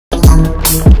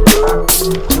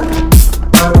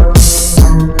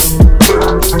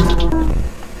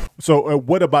So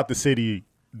what about the city,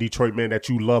 Detroit, man, that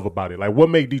you love about it? Like, what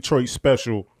made Detroit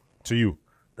special to you?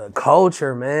 The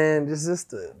culture, man. Just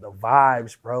the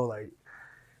vibes, bro. Like,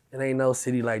 it ain't no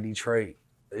city like Detroit.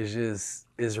 It's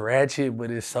ratchet, but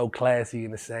it's so classy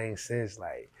in the same sense.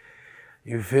 Like,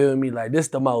 you feel me? Like, this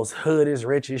the most hoodest,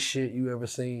 richest shit you ever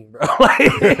seen, bro. Like,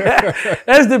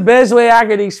 that's the best way I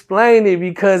can explain it,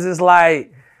 because it's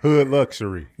like hood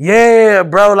luxury. Yeah,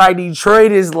 bro. Like,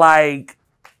 Detroit is like,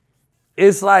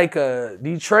 it's like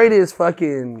Detroit is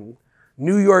fucking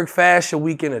New York Fashion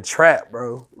Week in a trap,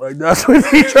 bro. Like, that's what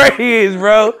Detroit is,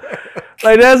 bro.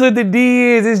 Like, that's what the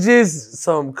D is. It's just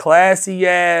some classy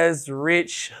ass,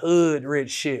 rich, hood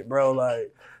rich shit, bro.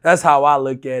 Like, that's how I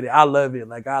look at it. I love it.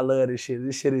 Like, I love this shit.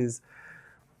 This shit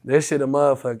a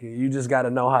motherfucker. You just got to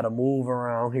know how to move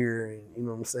around here and, you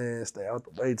know what I'm saying, stay out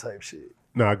the way type shit.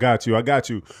 No, I got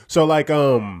you. So, like,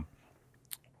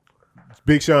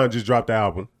 Big Sean just dropped the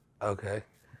album. Okay.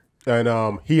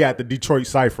 And he had the Detroit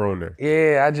Cypher on there.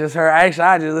 Yeah, I just heard. Actually,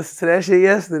 I just listened to that shit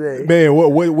yesterday. Man,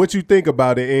 what you think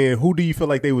about it, and who do you feel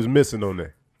like they was missing on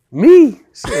there? Me.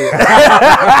 Shit.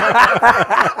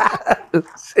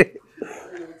 Shit.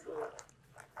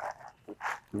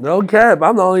 No cap.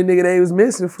 I'm the only nigga they was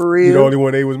missing for real. You the only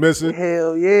one they was missing?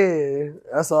 Hell yeah.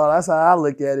 That's all. That's how I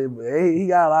look at it. But he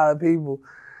got a lot of people.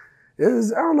 I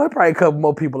don't know, probably a couple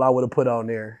more people I would have put on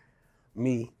there.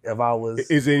 Me, if I was.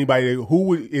 Is anybody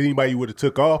you would have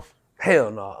took off? Hell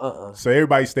no. So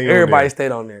everybody stayed on there. Everybody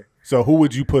stayed on there. So who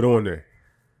would you put on there?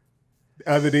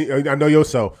 Other than, I know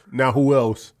yourself. Now who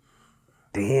else?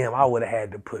 Damn, I would have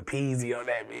had to put Peasy on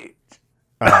that bitch.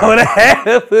 I would have had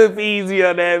to put Peasy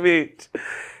on that bitch.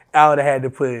 I would have had to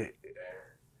put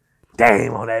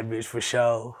Dame on that bitch for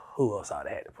sure. Who else I would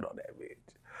have had to put on that bitch?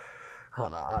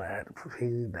 Hold on, I would have had to put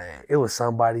Peasy. Damn, it was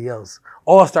somebody else.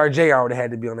 All-Star JR would have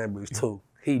had to be on that bitch too.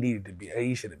 He needed to be.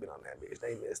 He should have been on that bitch.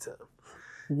 They missed him.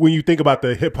 When you think about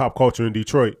the hip hop culture in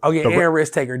Detroit, oh yeah, Aaron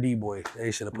Risk Taker D-Boy.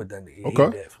 They should have put that in.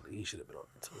 Okay, he should have been on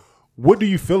it too. What do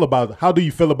you feel about? How do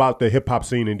you feel about the hip hop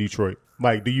scene in Detroit?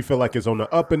 Like, do you feel like it's on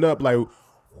the up and up? Like,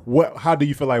 what? How do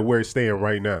you feel like where it's staying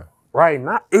right now? Right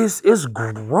now, it's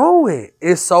growing.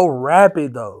 It's so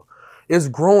rapid though. It's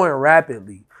growing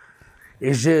rapidly.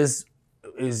 It's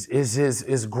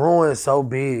growing so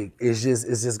big. It's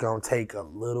just gonna take a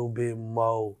little bit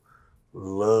more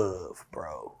love,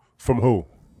 bro. From who?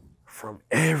 From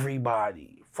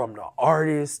everybody, from the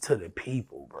artists to the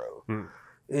people, bro.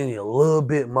 They need a little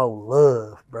bit more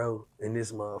love, bro, in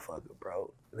this motherfucker,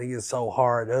 bro. They get so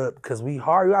hard up because we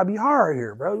hard. You gotta be hard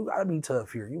here, bro. You gotta be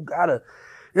tough here.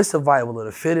 It's survival of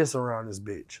the fittest around this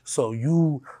bitch. So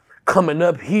you coming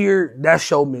up here, that's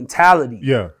your mentality.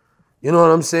 Yeah. You know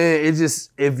what I'm saying? It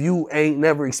just, if you ain't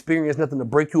never experienced nothing to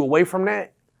break you away from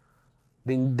that,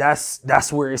 then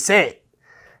that's where it's at.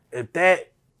 If that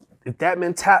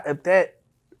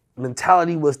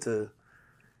mentality was to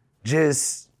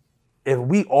just, if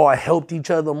we all helped each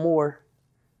other more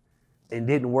and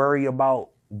didn't worry about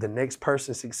the next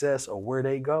person's success or where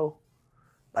they go,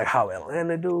 like how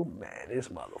Atlanta do, man, this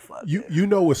motherfucker. You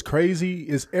know what's crazy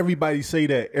is everybody say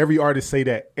that, every artist say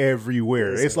that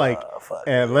everywhere. It's like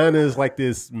Atlanta is like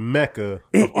this mecca of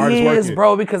artists working. It is,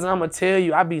 bro, because I'm going to tell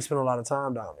you, I be spending a lot of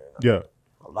time down there. Yeah.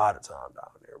 A lot of time down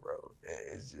there, bro.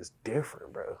 It's just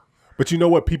different, bro. But you know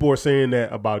what? People are saying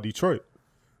that about Detroit.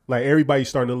 Like, everybody's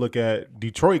starting to look at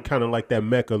Detroit kind of like that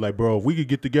mecca. Like, bro, if we could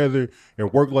get together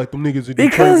and work like them niggas in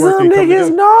Detroit. Because them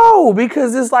niggas know.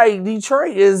 Because it's like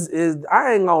Detroit is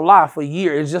I ain't gonna lie, for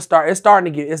years it's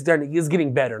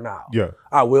getting better now. Yeah.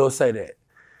 I will say that.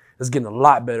 It's getting a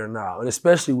lot better now. And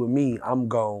especially with me, I'm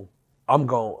going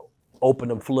open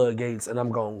them floodgates and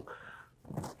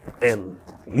and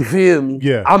you feel me?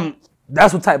 Yeah.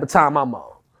 That's what type of time I'm on.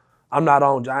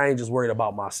 I ain't just worried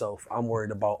about myself. I'm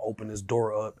worried about opening this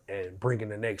door up and bringing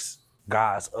the next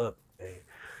guys up and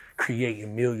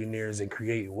creating millionaires and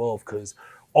creating wealth. Cause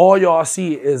all you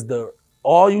see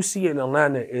in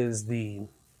Atlanta is the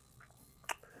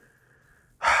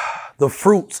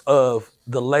fruits of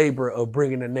the labor of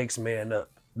bringing the next man up.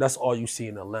 That's all you see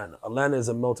in Atlanta. Atlanta is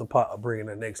a melting pot of bringing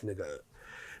the next nigga up.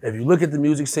 If you look at the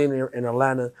music scene in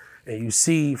Atlanta and you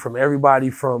see from everybody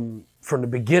from the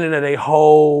beginning of their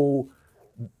whole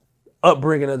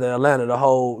upbringing of the Atlanta, the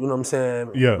whole, you know what I'm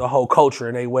saying? Yeah. The whole culture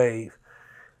and they wave,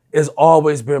 it's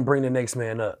always been bring the next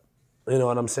man up. You know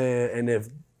what I'm saying?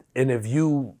 And if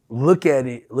you look at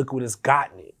it, look what it's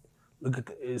gotten it. Look at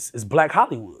it's Black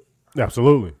Hollywood.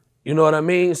 Absolutely. You know what I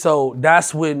mean? So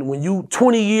that's when you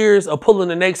 20 years of pulling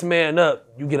the next man up,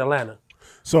 you get Atlanta.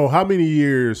 So how many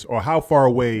years or how far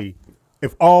away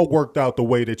if all worked out the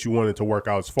way that you wanted to work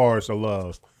out as far as the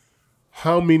love,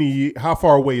 how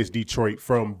far away is Detroit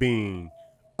from being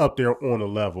up there on a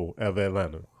level of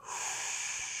Atlanta?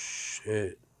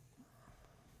 Shit.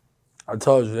 I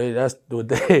told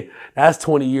you that's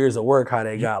 20 years of work how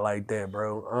they got like that,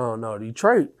 bro. I don't know.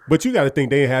 Detroit. But you got to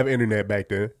think they didn't have internet back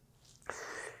then.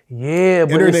 Yeah,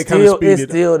 but it's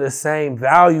still the same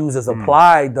values as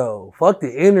applied though. Fuck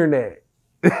the internet.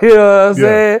 You know what I'm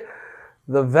saying?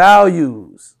 The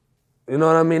values. You know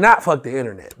what I mean? Not fuck the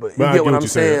internet, but you get what I'm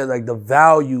saying? Like the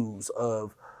values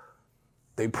of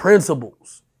their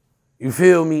principles. You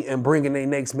feel me? And bringing their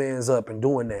next man's up and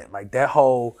doing that. Like that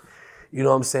whole, you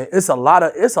know what I'm saying? It's a lot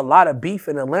of beef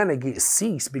in Atlanta gets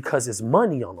ceased because it's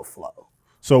money on the flow.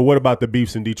 So what about the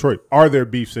beefs in Detroit? Are there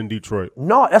beefs in Detroit?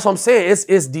 No, that's what I'm saying.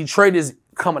 It's Detroit is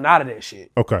coming out of that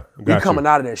shit. Okay, we coming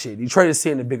out of that shit. Detroit is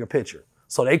seeing the bigger picture.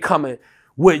 So they coming.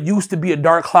 What used to be a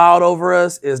dark cloud over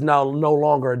us is now no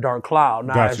longer a dark cloud.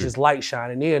 Now it's just light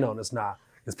shining in on us now.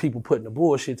 It's people putting the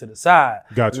bullshit to the side.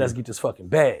 Let's get this fucking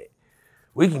bag.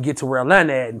 We can get to where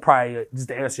Atlanta at and probably, just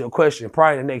to answer your question,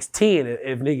 probably the next 10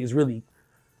 if niggas really,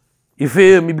 you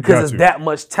feel me? Because it's that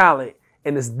much talent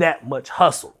and it's that much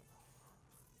hustle.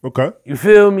 Okay. You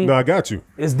feel me? No, I got you.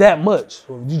 It's that much.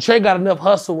 If Detroit got enough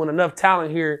hustle and enough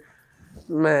talent here,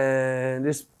 man,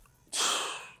 it's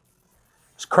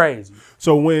crazy.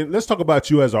 So let's talk about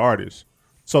you as an artist.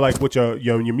 So like with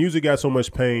your music got so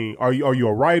much pain, are you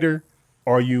a writer?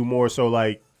 Or are you more so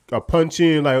like a punch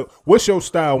in? Like what's your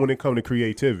style when it comes to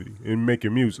creativity and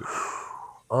making music?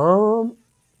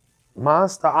 My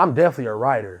style, I'm definitely a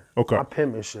writer. Okay. My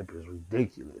penmanship is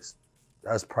ridiculous.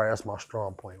 That's my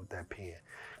strong point with that pen.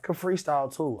 Can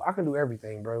freestyle too. I can do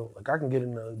everything, bro. Like I can get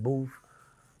in the booth.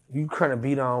 You turn a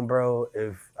beat on, bro.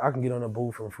 If I can get on the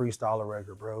booth and freestyle a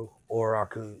record, bro, or I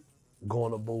could go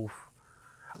on the booth.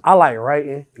 I like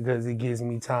writing because it gives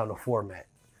me time to format.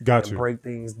 Gotcha. And break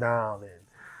things down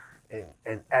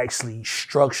and actually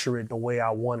structure it the way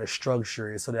I want to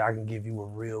structure it so that I can give you a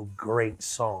real great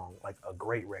song, like a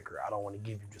great record. I don't want to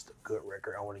give you just a good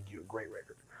record. I want to give you a great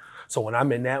record. So when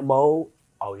I'm in that mode,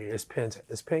 oh yeah, it's pen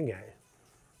game.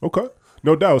 Okay.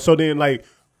 No doubt. So then like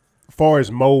far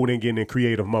as mode and getting in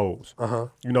creative modes, you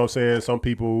know what I'm saying? Some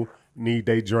people need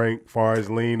they drink, far as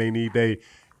lean, they need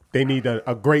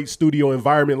a great studio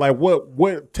environment. Like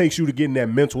what takes you to get in that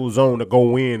mental zone to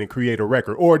go in and create a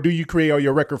record? Or do you create all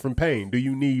your record from pain? Do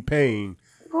you need pain?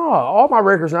 Oh, all my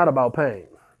records not about pain.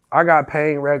 I got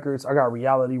pain records, I got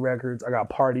reality records, I got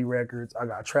party records, I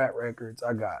got trap records,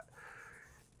 I got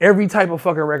every type of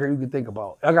fucking record you can think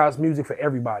about. I got music for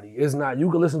everybody. It's not, you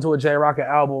can listen to a J Roca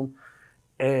album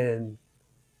and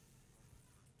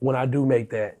when I do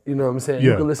make that, you know what I'm saying?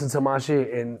 You can listen to my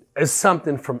shit and it's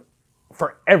something for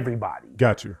everybody.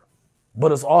 Got you.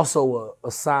 But it's also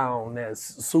a sound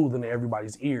that's soothing to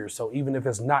everybody's ears. So even if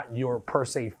it's not your per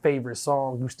se favorite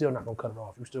song, you still not gonna cut it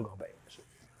off. You still gonna bang that shit.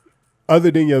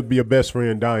 Other than your best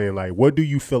friend dying, like what do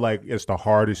you feel like is the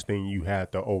hardest thing you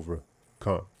had to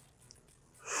overcome?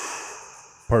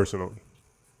 Personally.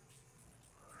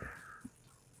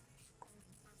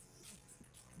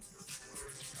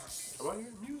 Am I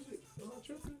hearing music? Am I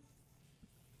tripping?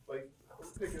 Like, I'm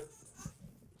thinking.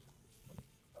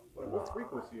 What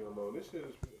frequency I'm on? This shit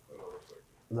is. Hold on a second.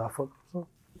 Is that fuck? No,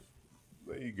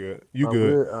 you good. You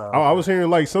good. I was hearing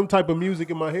like some type of music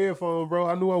in my headphone, bro.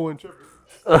 I knew I wasn't tripping.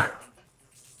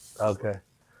 Okay.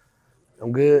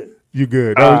 I'm good. You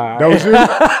good. That was you?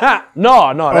 No.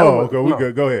 Okay. We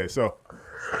good. Go ahead. So.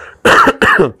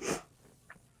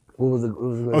 What was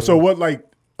it? So what, like,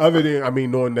 other than, I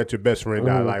mean, knowing that your best friend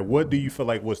died, like, what do you feel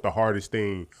like was the hardest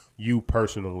thing you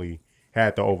personally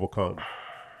had to overcome?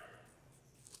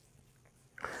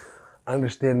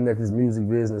 Understanding that this music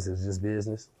business is just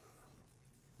business.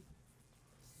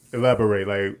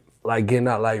 Elaborate, like getting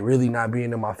out, like really not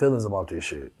being in my feelings about this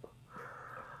shit.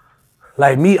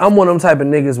 Like me, I'm one of them type of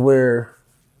niggas where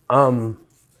I'm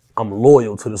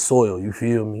loyal to the soil, you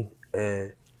feel me?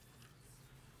 And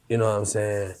you know what I'm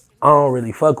saying? I don't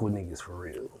really fuck with niggas for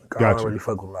real. Like, I don't really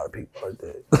fuck with a lot of people like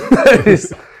that.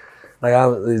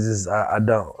 I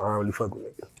don't really fuck with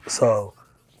niggas. So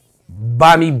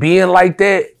by me being like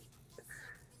that,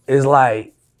 it's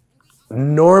like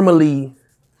normally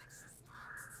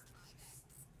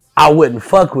I wouldn't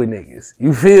fuck with niggas.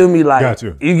 You feel me? Like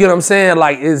you get what I'm saying?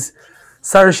 Like it's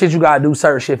certain shit you gotta do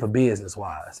certain shit for business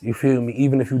wise. You feel me?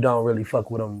 Even if you don't really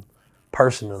fuck with them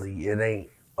personally, it ain't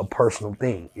a personal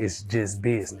thing. It's just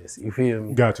business. You feel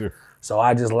me? Got you. So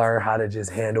I just learned how to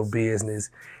just handle business,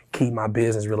 keep my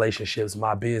business relationships,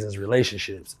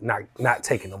 not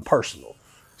taking them personal.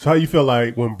 So how you feel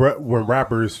like when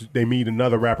rappers, they meet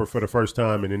another rapper for the first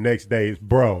time and the next day it's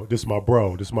bro, this is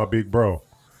my big bro.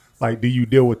 Like, do you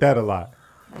deal with that a lot?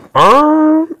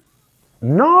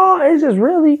 No, it's just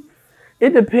really,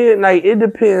 it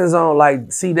depends on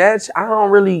like, see that, I don't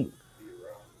really,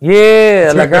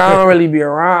 yeah, like I don't really be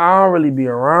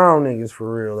around niggas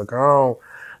for real. Like I don't,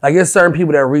 like it's certain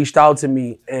people that reached out to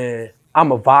me and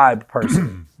I'm a vibe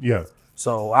person. Yeah.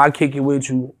 So I kick it with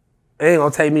you. It ain't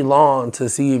gonna take me long to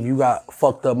see if you got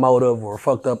fucked up motive or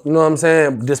fucked up, you know what I'm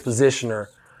saying, disposition, or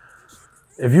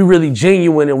if you really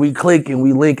genuine and we click and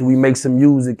we link and we make some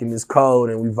music and it's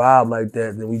cold and we vibe like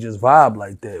that, then we just vibe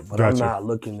like that. But gotcha. I'm not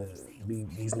looking to be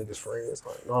these niggas friends.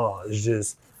 Like, no, it's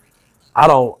just,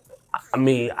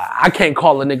 I can't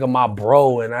call a nigga my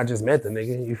bro and I just met the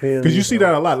nigga, you feel me? Because you see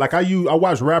that a lot. Like I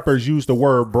watch rappers use the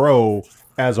word bro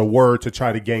as a word to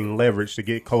try to gain leverage to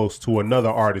get close to another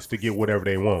artist to get whatever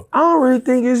they want. I don't really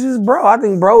think it's just bro. I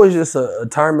think bro is just a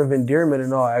term of endearment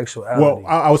in all actuality. Well,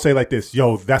 I would say like this,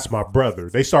 yo, that's my brother.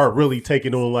 They start really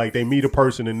taking on, like, they meet a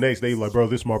person and next they like, bro,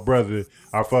 this is my brother.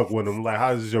 I fuck with him. Like,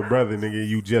 how is this your brother, nigga?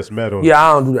 You just met him. Yeah,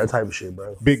 I don't do that type of shit,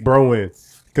 bro. Big broing.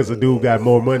 Because a dude got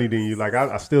more money than you. Like,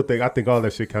 I think all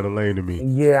that shit kind of lame to me.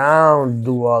 Yeah, I don't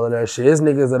do all of that shit. It's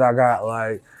niggas that I got,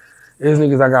 like, it's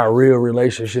niggas I got real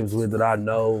relationships with that I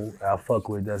know I fuck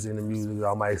with that's in the music.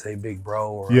 I might say big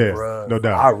bro or bruh. No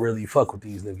doubt. I really fuck with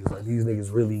these niggas. Like, these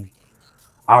niggas really,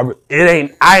 I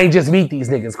ain't just meet these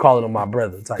niggas calling them my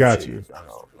brother type got shit. You. I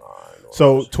don't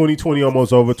so 2020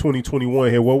 almost over,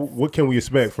 2021 here. What can we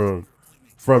expect from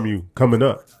you coming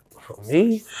up? For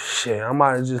me, shit, I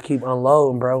might just keep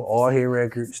unloading, bro. All hit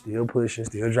records, still pushing,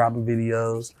 still dropping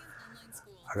videos.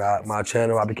 I got my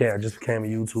channel. I just became a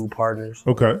YouTube partner. So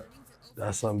okay.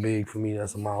 That's something big for me.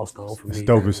 That's a milestone for me. It's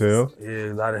dope as hell.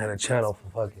 Yeah, I done had a channel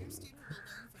for fucking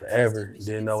forever.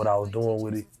 Didn't know what I was doing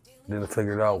with it. Then I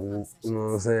figured out, you know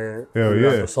what I'm saying? Hell yeah.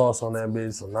 Got the sauce on that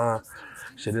bitch. So now,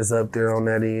 shit is up there on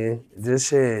that end.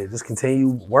 Just continue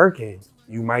working.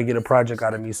 You might get a project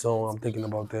out of me soon. I'm thinking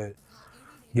about that.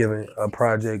 Giving a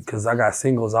project, because I got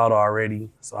singles out already.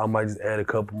 So I might just add a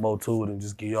couple more to it and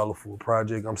just give y'all a full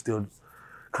project. I'm still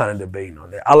kind of debating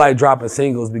on that. I like dropping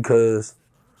singles because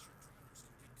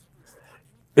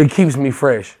it keeps me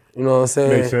fresh. You know what I'm saying?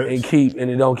 Makes sense.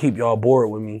 And it don't keep y'all bored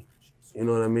with me. You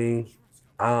know what I mean?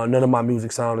 None of my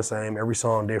music sound the same. Every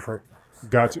song different.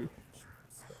 Got you.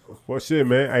 Well, shit,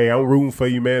 man. Hey, I'm rooting for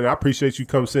you, man. I appreciate you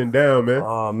come sitting down, man.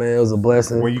 Oh, man, it was a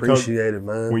blessing. Appreciate it,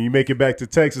 man. When you make it back to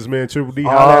Texas, man, Triple D,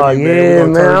 holla at me, yeah,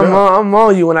 man. I'm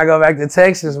on you when I go back to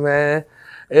Texas, man.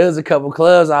 It was a couple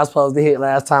clubs I was supposed to hit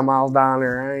last time I was down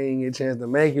there. I ain't get a chance to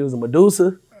make it. It was a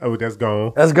Medusa. Oh, that's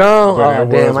gone. That's gone? Oh,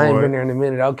 damn, I ain't been there in a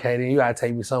minute. Okay, then you got to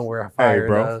take me somewhere. Hey,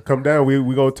 bro, come down. We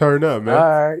going to turn up, man.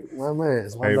 All right, my man.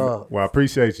 It's my dog. Well, I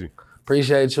appreciate you.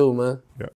 Appreciate you, man. Yeah.